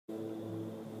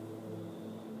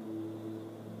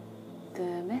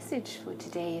The message for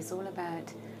today is all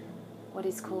about what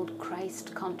is called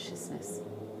Christ consciousness.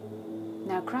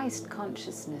 Now, Christ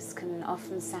consciousness can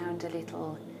often sound a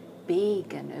little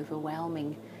big and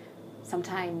overwhelming.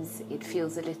 Sometimes it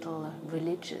feels a little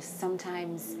religious.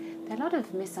 Sometimes there are a lot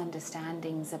of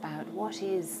misunderstandings about what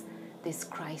is this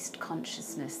Christ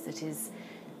consciousness that is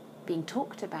being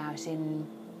talked about in,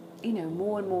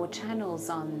 more and more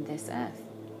channels on this earth.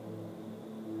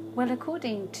 Well,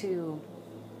 according to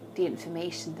the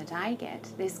information that I get,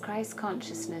 this Christ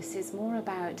consciousness is more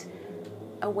about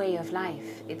a way of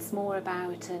life. It's more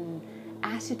about an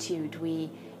attitude we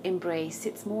embrace.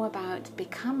 It's more about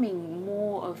becoming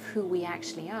more of who we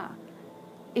actually are.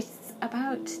 It's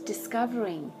about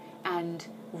discovering and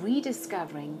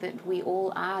rediscovering that we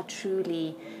all are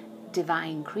truly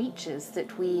divine creatures,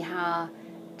 that we are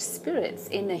spirits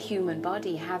in a human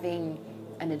body having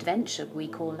an adventure we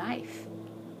call life.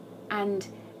 And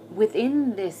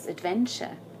within this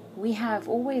adventure, we have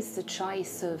always the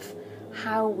choice of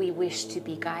how we wish to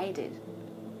be guided,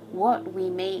 what we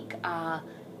make our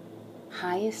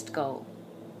highest goal.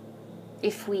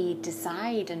 If we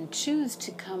decide and choose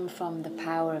to come from the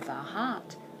power of our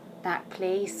heart, that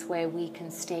place where we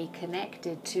can stay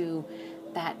connected to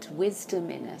that wisdom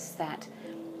in us, that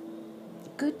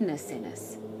goodness in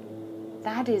us,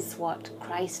 that is what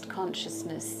Christ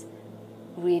consciousness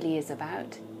really is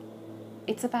about.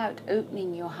 It's about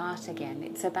opening your heart again.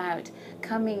 It's about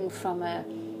coming from a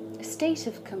state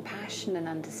of compassion and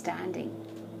understanding.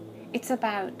 It's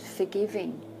about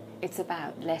forgiving. It's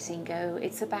about letting go.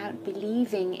 It's about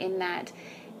believing in that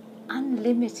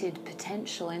unlimited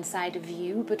potential inside of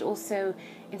you, but also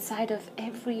inside of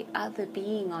every other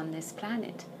being on this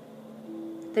planet.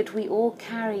 That we all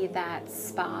carry that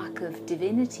spark of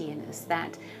divinity in us,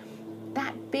 that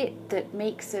bit that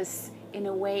makes us in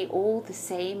a way all the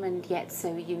same and yet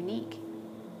so unique.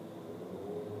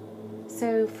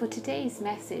 So for today's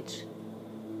message,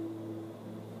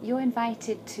 you're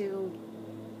invited to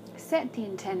set the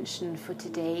intention for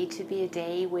today to be a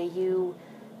day where you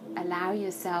allow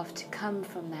yourself to come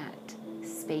from that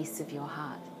space of your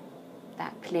heart,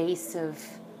 that place of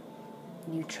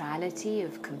neutrality,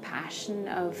 of compassion,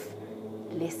 of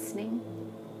listening.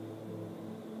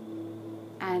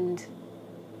 And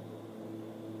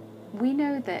we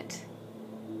know that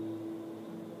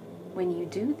when you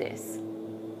do this,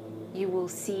 you will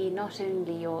see not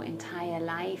only your entire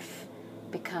life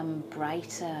become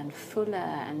brighter and fuller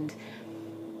and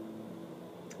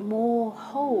more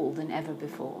whole than ever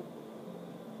before,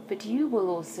 but you will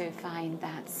also find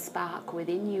that spark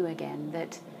within you again,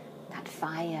 that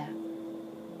fire,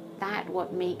 that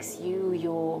what makes you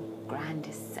your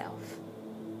grandest self.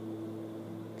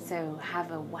 So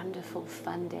have a wonderful,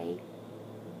 fun day,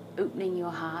 opening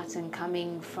your heart and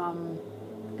coming from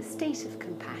a state of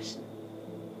compassion.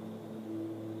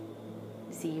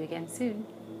 See you again soon.